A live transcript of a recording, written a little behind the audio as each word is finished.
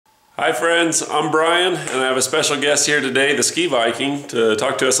Hi friends, I'm Brian and I have a special guest here today, the Ski Viking, to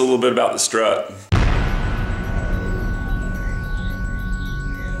talk to us a little bit about the Strut.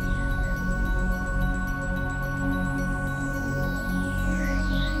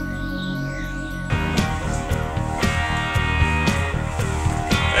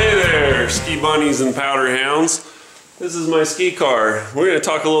 Hey there, ski bunnies and powder hounds. This is my ski car. We're going to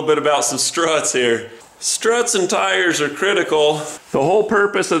talk a little bit about some struts here. Struts and tires are critical. The whole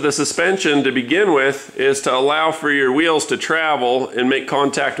purpose of the suspension to begin with is to allow for your wheels to travel and make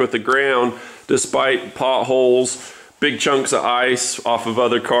contact with the ground despite potholes, big chunks of ice off of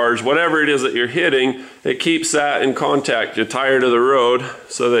other cars, whatever it is that you're hitting, it keeps that in contact, your tire to the road,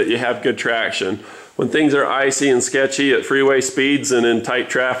 so that you have good traction. When things are icy and sketchy at freeway speeds and in tight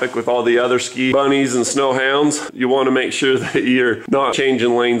traffic with all the other ski bunnies and snow hounds, you want to make sure that you're not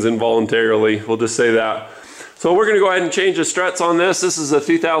changing lanes involuntarily. We'll just say that. So we're going to go ahead and change the struts on this. This is a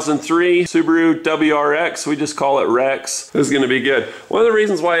 2003 Subaru WRX. We just call it Rex. This is going to be good. One of the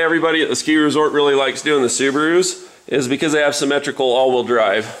reasons why everybody at the ski resort really likes doing the Subarus is because they have symmetrical all-wheel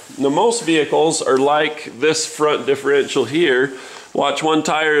drive. Now most vehicles are like this front differential here. Watch, one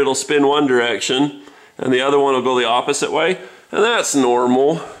tire, it'll spin one direction and the other one will go the opposite way, and that's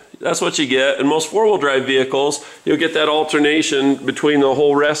normal. That's what you get. In most four-wheel drive vehicles, you'll get that alternation between the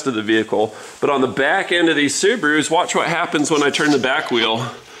whole rest of the vehicle. But on the back end of these Subarus, watch what happens when I turn the back wheel.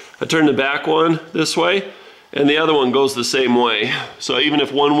 I turn the back one this way, and the other one goes the same way. So even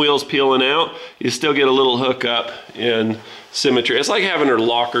if one wheel's peeling out, you still get a little hookup in symmetry. It's like having a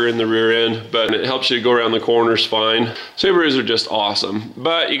locker in the rear end, but it helps you go around the corners fine. Subarus are just awesome,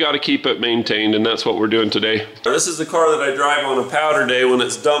 but you got to keep it maintained, and that's what we're doing today. This is the car that I drive on a powder day when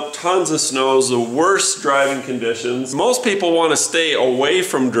it's dumped tons of snow, the worst driving conditions. Most people want to stay away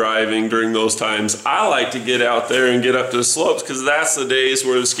from driving during those times. I like to get out there and get up to the slopes because that's the days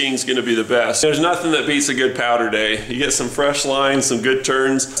where the skiing's going to be the best. There's nothing that beats a good powder day. You get some fresh lines, some good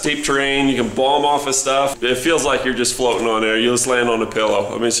turns, steep terrain, you can bomb off of stuff. It feels like you're just floating on air. You just land on a pillow.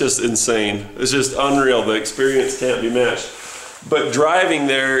 I mean, it's just insane. It's just unreal. The experience can't be matched. But driving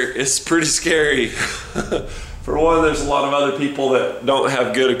there is pretty scary. For one, there's a lot of other people that don't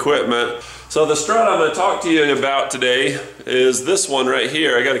have good equipment. So the strut I'm going to talk to you about today is this one right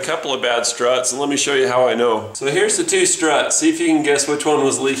here. I got a couple of bad struts, and let me show you how I know. So here's the two struts. See if you can guess which one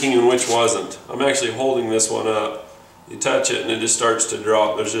was leaking and which wasn't. I'm actually holding this one up. You touch it and it just starts to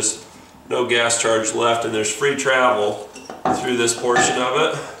drop. There's just no gas charge left, and there's free travel through this portion of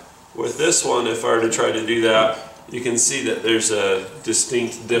it. With this one, if I were to try to do that, you can see that there's a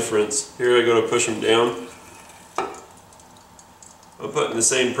distinct difference. Here I go to push them down. I'm putting the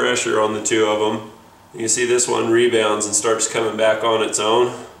same pressure on the two of them. You can see this one rebounds and starts coming back on its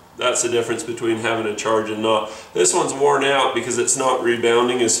own. That's the difference between having a charge and not. This one's worn out because it's not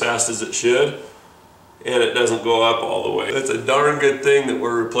rebounding as fast as it should, and it doesn't go up all the way. It's a darn good thing that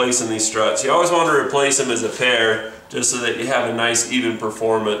we're replacing these struts. You always want to replace them as a pair just so that you have a nice even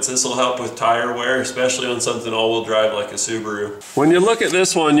performance. This will help with tire wear, especially on something all-wheel drive like a Subaru. When you look at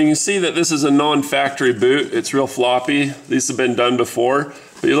this one, you can see that this is a non-factory boot. It's real floppy. These have been done before.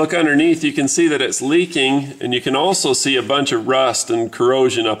 But you look underneath, you can see that it's leaking, and you can also see a bunch of rust and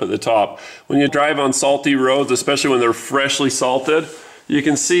corrosion up at the top. When you drive on salty roads, especially when they're freshly salted, you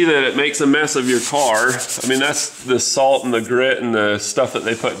can see that it makes a mess of your car. I mean, that's the salt and the grit and the stuff that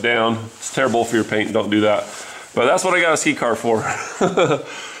they put down. It's terrible for your paint, don't do that. But that's what I got a ski car for.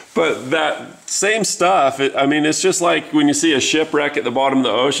 But that same stuff, I mean, it's just like when you see a shipwreck at the bottom of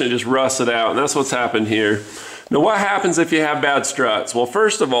the ocean, it just rusts it out, and that's what's happened here. Now what happens if you have bad struts? Well,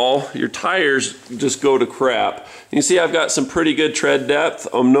 first of all, your tires just go to crap. You see I've got some pretty good tread depth.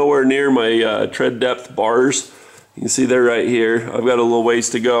 I'm nowhere near my tread depth bars. You can see they're right here. I've got a little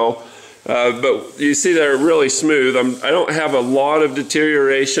ways to go. But you see they're really smooth. I don't have a lot of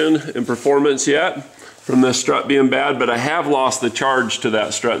deterioration in performance yet from the strut being bad, but I have lost the charge to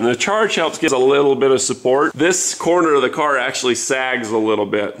that strut, and the charge helps give a little bit of support. This corner of the car actually sags a little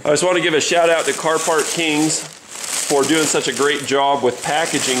bit. I just want to give a shout out to Car Part Kings for doing such a great job with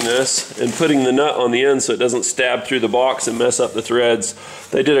packaging this and putting the nut on the end so it doesn't stab through the box and mess up the threads.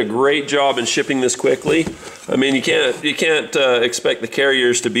 They did a great job in shipping this quickly. I mean, you can't expect the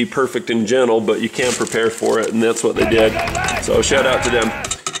carriers to be perfect and gentle, but you can prepare for it, and that's what they did. So shout out to them.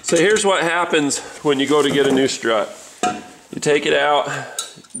 So here's what happens when you go to get a new strut. You take it out,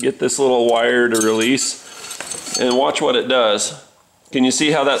 get this little wire to release, and watch what it does. Can you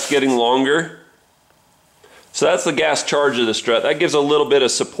see how that's getting longer? So that's the gas charge of the strut. That gives a little bit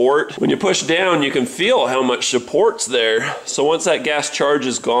of support. When you push down, you can feel how much support's there. So once that gas charge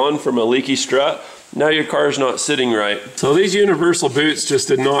is gone from a leaky strut, now your car's not sitting right. So these universal boots just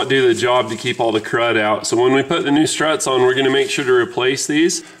did not do the job to keep all the crud out. So when we put the new struts on, we're gonna make sure to replace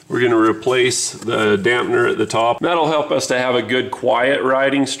these. We're gonna replace the dampener at the top. That'll help us to have a good quiet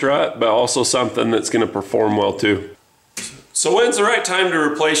riding strut, but also something that's gonna perform well too. So when's the right time to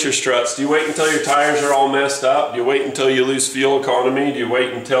replace your struts? Do you wait until your tires are all messed up? Do you wait until you lose fuel economy? Do you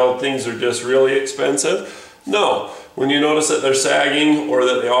wait until things are just really expensive? No. When you notice that they're sagging or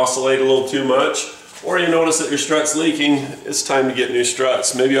that they oscillate a little too much, or you notice that your strut's leaking, it's time to get new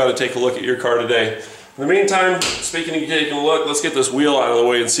struts. Maybe you ought to take a look at your car today. In the meantime, speaking of taking a look, let's get this wheel out of the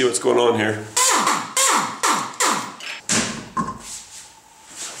way and see what's going on here.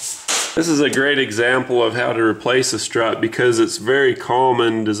 This is a great example of how to replace a strut because it's very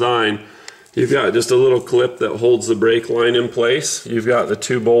common design. You've got just a little clip that holds the brake line in place. You've got the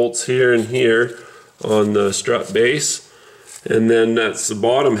 2 bolts here and here on the strut base. And then that's the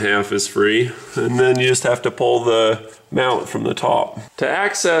bottom half is free, and then you just have to pull the mount from the top. To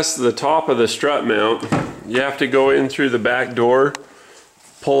access the top of the strut mount, you have to go in through the back door,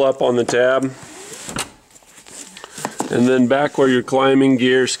 pull up on the tab, and then back where your climbing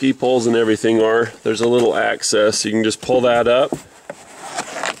gear, ski poles and everything are, there's a little access. You can just pull that up,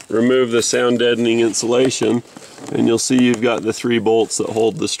 remove the sound deadening insulation, and you'll see you've got the 3 bolts that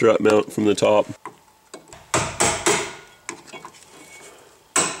hold the strut mount from the top.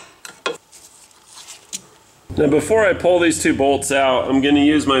 Now before I pull these 2 bolts out, I'm going to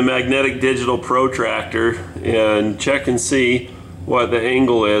use my magnetic digital protractor and check and see what the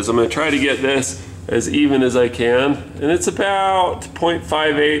angle is. I'm going to try to get this as even as I can, and it's about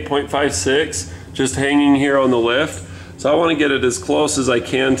 0.58, 0.56 just hanging here on the lift. So I want to get it as close as I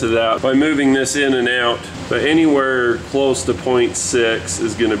can to that by moving this in and out, but anywhere close to 0.6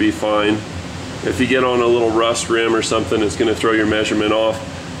 is going to be fine. If you get on a little rust rim or something, it's going to throw your measurement off.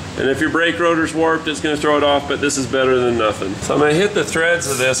 And if your brake rotor's warped, it's going to throw it off, but this is better than nothing. So I'm going to hit the threads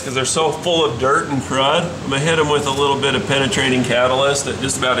of this because they're so full of dirt and crud. I'm going to hit them with a little bit of penetrating catalyst at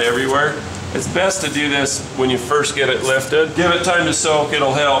just about everywhere. It's best to do this when you first get it lifted. Give it time to soak,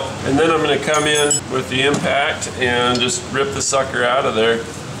 it'll help. And then I'm going to come in with the impact and just rip the sucker out of there.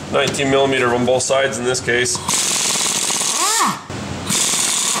 19 millimeter on both sides in this case.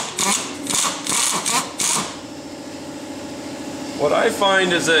 What I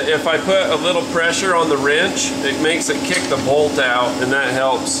find is that if I put a little pressure on the wrench, it makes it kick the bolt out, and that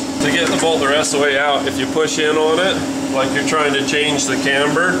helps. To get the bolt the rest of the way out, if you push in on it, like you're trying to change the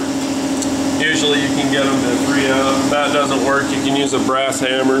camber, usually you can get them to free up. If that doesn't work, you can use a brass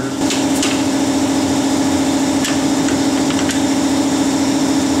hammer.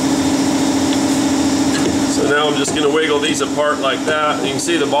 So now I'm just going to wiggle these apart like that, and you can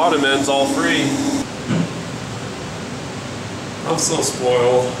see the bottom end's all free. I'm so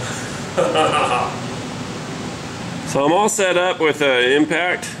spoiled. So I'm all set up with an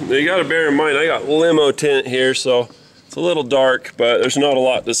impact. Now you got to bear in mind I got limo tint here, so it's a little dark, but there's not a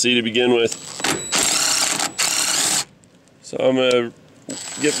lot to see to begin with. So I'm going to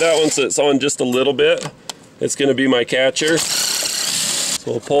get that one so it's on just a little bit. It's going to be my catcher.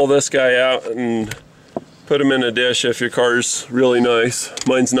 So we'll pull this guy out and put him in a dish if your car's really nice.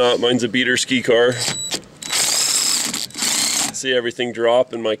 Mine's not. Mine's a beater ski car. See everything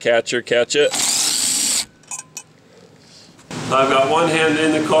drop and my catcher catch it. I've got one hand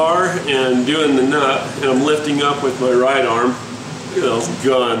in the car and doing the nut, and I'm lifting up with my right arm. Look at those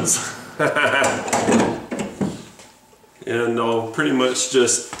guns. And I'll pretty much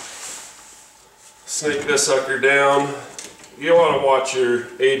just snake this sucker down. You want to watch your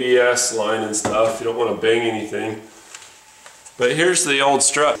ABS line and stuff. You don't want to bang anything. But here's the old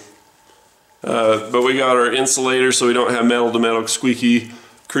strut. But we got our insulator so we don't have metal to metal squeaky,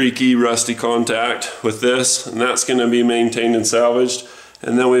 creaky, rusty contact with this, and that's going to be maintained and salvaged.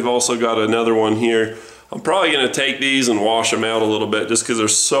 And then we've also got another one here. I'm probably going to take these and wash them out a little bit just because they're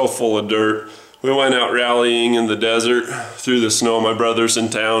so full of dirt. We went out rallying in the desert through the snow. My brother's in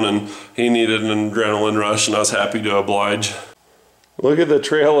town and he needed an adrenaline rush, and I was happy to oblige. Look at the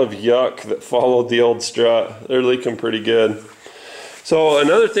trail of yuck that followed the old strut. They're leaking pretty good. So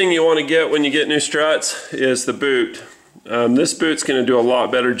another thing you want to get when you get new struts is the boot. This boot's going to do a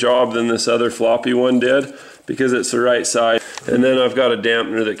lot better job than this other floppy one did because it's the right size. And then I've got a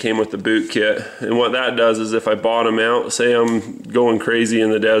dampener that came with the boot kit. And what that does is if I bottom out, say I'm going crazy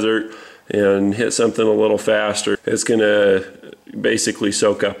in the desert and hit something a little faster, it's going to basically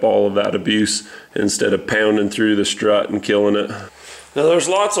soak up all of that abuse instead of pounding through the strut and killing it. Now there's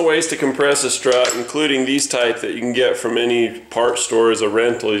lots of ways to compress a strut, including these type that you can get from any parts store as a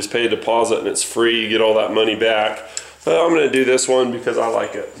rental. You just pay a deposit and it's free, you get all that money back. But I'm going to do this one because I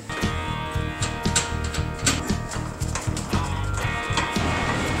like it.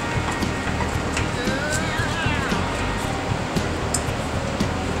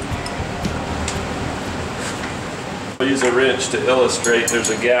 use a wrench to illustrate there's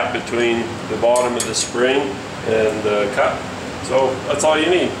a gap between the bottom of the spring and the cup. So that's all you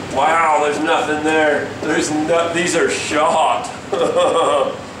need. Wow, there's nothing there. These are shot.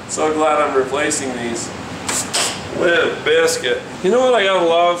 So glad I'm replacing these. Limp biscuit. You know what I gotta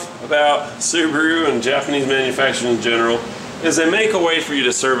love about Subaru and Japanese manufacturing in general? Is they make a way for you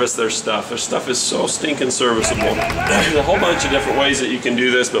to service their stuff. Their stuff is so stinking serviceable. There's a whole bunch of different ways that you can do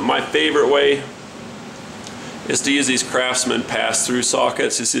this, but my favorite way is to use these Craftsman pass-through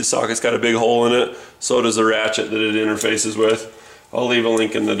sockets. You see the socket's got a big hole in it. So does the ratchet that it interfaces with. I'll leave a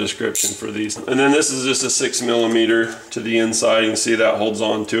link in the description for these. And then this is just a 6mm to the inside. You can see that holds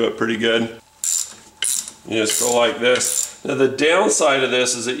on to it pretty good. You just go like this. Now the downside of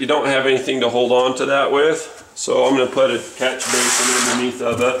this is that you don't have anything to hold on to that with. So I'm going to put a catch basin underneath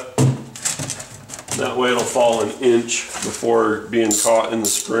of it. That way it'll fall an inch before being caught in the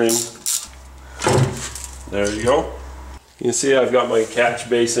spring. There you go. You can see I've got my catch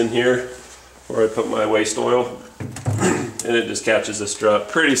basin here where I put my waste oil. And it just catches the strut.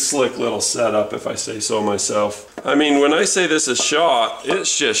 Pretty slick little setup if I say so myself. I mean, when I say this is shot,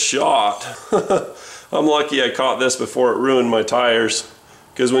 it's just shot. I'm lucky I caught this before it ruined my tires.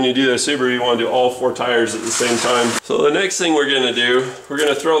 Because when you do the Subaru, you want to do all 4 tires at the same time. So the next thing we're going to do, we're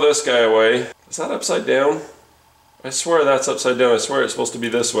going to throw this guy away. Is that upside down? I swear that's upside down. I swear it's supposed to be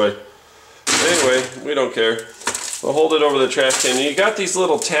this way. Anyway, we don't care. We'll hold it over the trash can. And you got these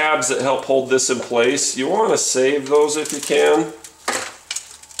little tabs that help hold this in place. You want to save those if you can.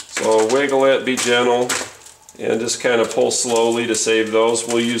 So wiggle it, be gentle, and just kind of pull slowly to save those.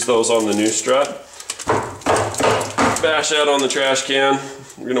 We'll use those on the new strut. Bash that on the trash can.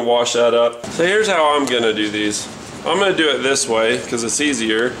 We're going to wash that up. So here's how I'm going to do these. I'm going to do it this way because it's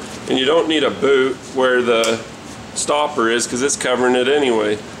easier. And you don't need a boot where the stopper is because it's covering it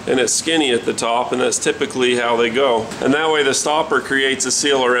anyway. And it's skinny at the top, and that's typically how they go. And that way the stopper creates a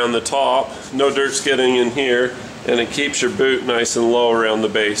seal around the top. No dirt's getting in here. And it keeps your boot nice and low around the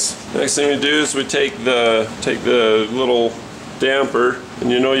base. Next thing we do is we take the little damper. And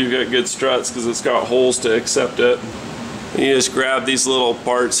you know you've got good struts because it's got holes to accept it. And you just grab these little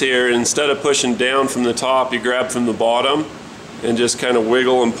parts here, and instead of pushing down from the top, you grab from the bottom and just kind of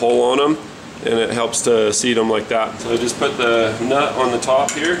wiggle and pull on them, and it helps to seat them like that. So just put the nut on the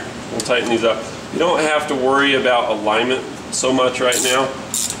top here. We'll tighten these up. You don't have to worry about alignment so much right now,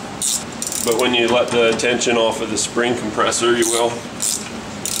 but when you let the tension off of the spring compressor, you will.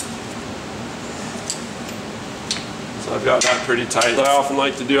 I've got that pretty tight. What I often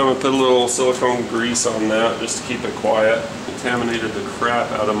like to do, I'm going to put a little silicone grease on that just to keep it quiet. Contaminated the crap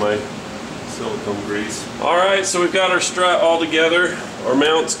out of my silicone grease. Alright, so we've got our strut all together. Our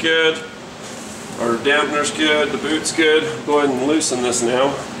mount's good. Our dampener's good. The boot's good. Go ahead and loosen this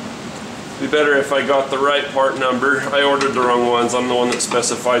now. It'd be better if I got the right part number. I ordered the wrong ones. I'm the one that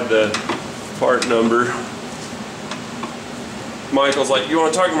specified the part number. Michael's like, you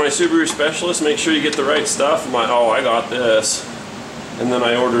want to talk to my Subaru specialist? Make sure you get the right stuff. I'm like, oh, I got this. And then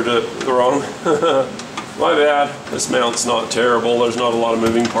I ordered it wrong. My bad. This mount's not terrible. There's not a lot of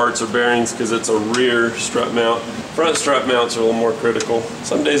moving parts or bearings because it's a rear strut mount. Front strut mounts are a little more critical.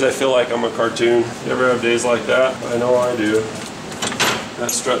 Some days I feel like I'm a cartoon. You ever have days like that? I know I do. That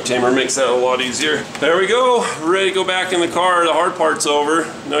strut tamer makes that a lot easier. There we go. We're ready to go back in the car. The hard part's over.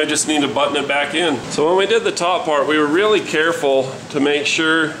 Now I just need to button it back in. So when we did the top part, we were really careful to make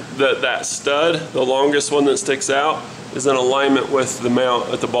sure that that stud, the longest one that sticks out, is in alignment with the mount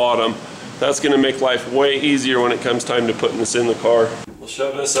at the bottom. That's going to make life way easier when it comes time to putting this in the car. We'll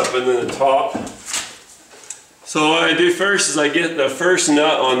shove this up into the top. So what I do first is I get the first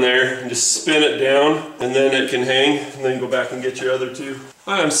nut on there and just spin it down, and then it can hang, and then go back and get your other 2.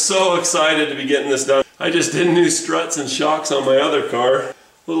 I am so excited to be getting this done. I just did new struts and shocks on my other car. A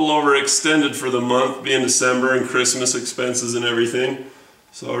little overextended for the month, being December and Christmas expenses and everything.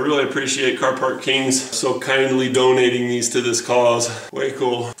 So I really appreciate Car Park Kings so kindly donating these to this cause. Way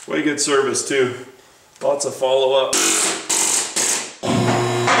cool. Way good service too. Lots of follow-up.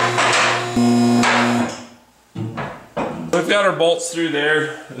 We've got our bolts through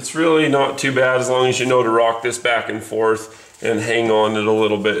there. It's really not too bad as long as you know to rock this back and forth and hang on it a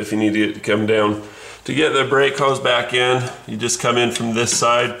little bit if you need it to come down. To get the brake hose back in, you just come in from this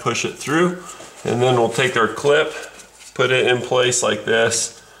side, push it through, and then we'll take our clip, put it in place like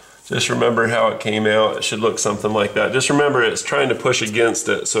this. Just remember how it came out. It should look something like that. Just remember it's trying to push against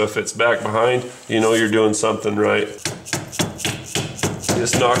it, so if it's back behind, you know you're doing something right.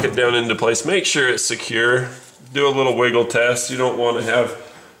 Just knock it down into place. Make sure it's secure. Do a little wiggle test. You don't want to have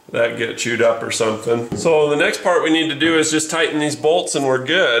that get chewed up or something. So the next part we need to do is just tighten these bolts and we're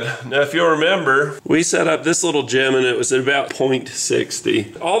good. Now if you'll remember, we set up this little gem and it was at about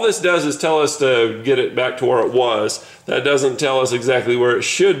 0.60. All this does is tell us to get it back to where it was. That doesn't tell us exactly where it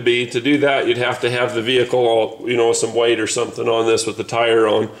should be. To do that, you'd have to have the vehicle, you know, some weight or something on this with the tire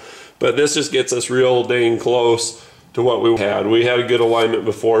on. But this just gets us real dang close to what we had. We had a good alignment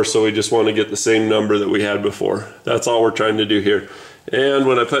before, so we just want to get the same number that we had before. That's all we're trying to do here. And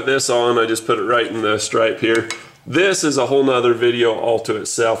when I put this on, I just put it right in the stripe here. This is a whole nother video all to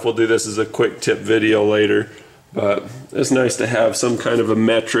itself. We'll do this as a quick tip video later. But it's nice to have some kind of a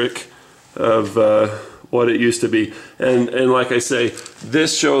metric of what it used to be. And like I say,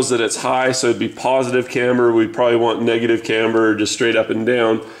 this shows that it's high, so it'd be positive camber. We probably want negative camber or just straight up and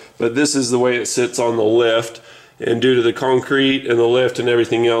down. But this is the way it sits on the lift. And due to the concrete and the lift and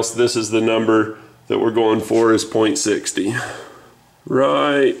everything else, this is the number that we're going for is 0.60.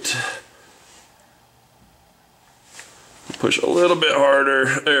 Right. Push a little bit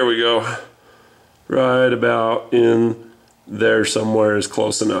harder. There we go. Right about in there somewhere is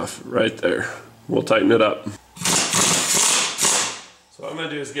close enough. Right there. We'll tighten it up. So what I'm going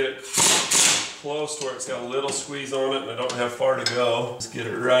to do is get it close to where it's got a little squeeze on it and I don't have far to go. Let's get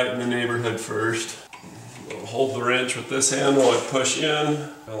it right in the neighborhood first. I'll hold the wrench with this hand while I push in.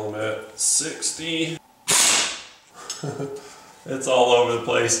 I'm at 60. It's all over the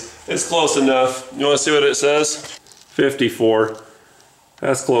place. It's close enough. You want to see what it says? 54.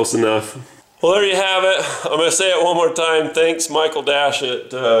 That's close enough. Well, there you have it. I'm going to say it one more time. Thanks, Michael Dash at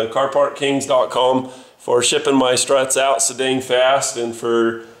carpartkings.com for shipping my struts out so dang fast and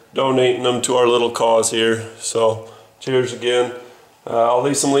for donating them to our little cause here. So, cheers again. I'll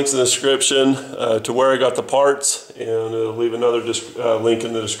leave some links in the description to where I got the parts, and I'll leave another link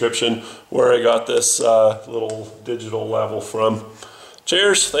in the description where I got this little digital level from.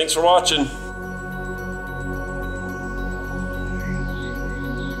 Cheers, thanks for watching.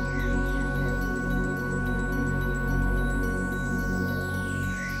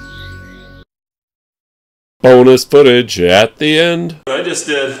 Bonus footage at the end. I just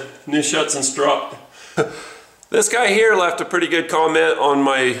did new Schuts and Strut. This guy here left a pretty good comment on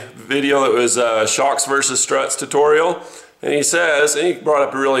my video. It was shocks versus struts tutorial. And he says, and he brought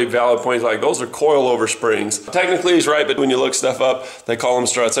up a really valid point, like those are coilover springs. Technically he's right, but when you look stuff up, they call them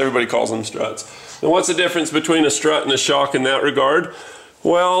struts. Everybody calls them struts. And what's the difference between a strut and a shock in that regard?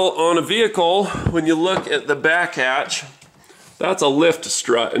 Well, on a vehicle, when you look at the back hatch, that's a lift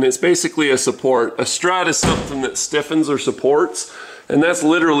strut, and it's basically a support. A strut is something that stiffens or supports, and that's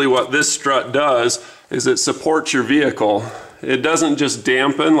literally what this strut does, is it supports your vehicle. It doesn't just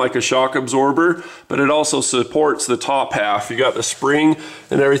dampen like a shock absorber, but it also supports the top half. You got the spring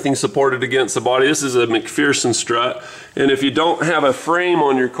and everything supported against the body. This is a McPherson strut, and if you don't have a frame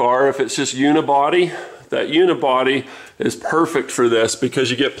on your car, if it's just unibody, that unibody is perfect for this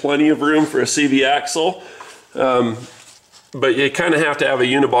because you get plenty of room for a CV axle. But you kind of have to have a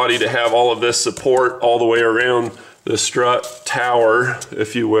unibody to have all of this support all the way around the strut tower,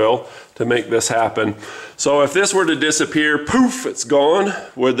 if you will, to make this happen. So if this were to disappear, poof, it's gone.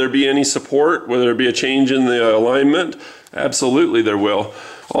 Would there be any support? Would there be a change in the alignment? Absolutely there will.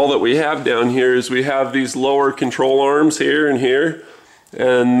 All that we have down here is we have these lower control arms here and here,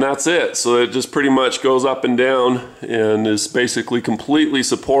 and that's it. So it just pretty much goes up and down and is basically completely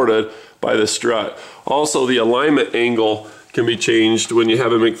supported by the strut. Also, the alignment angle can be changed when you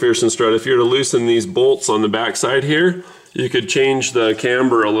have a McPherson strut. If you're to loosen these bolts on the back side here, you could change the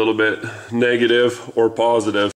camber a little bit, negative or positive.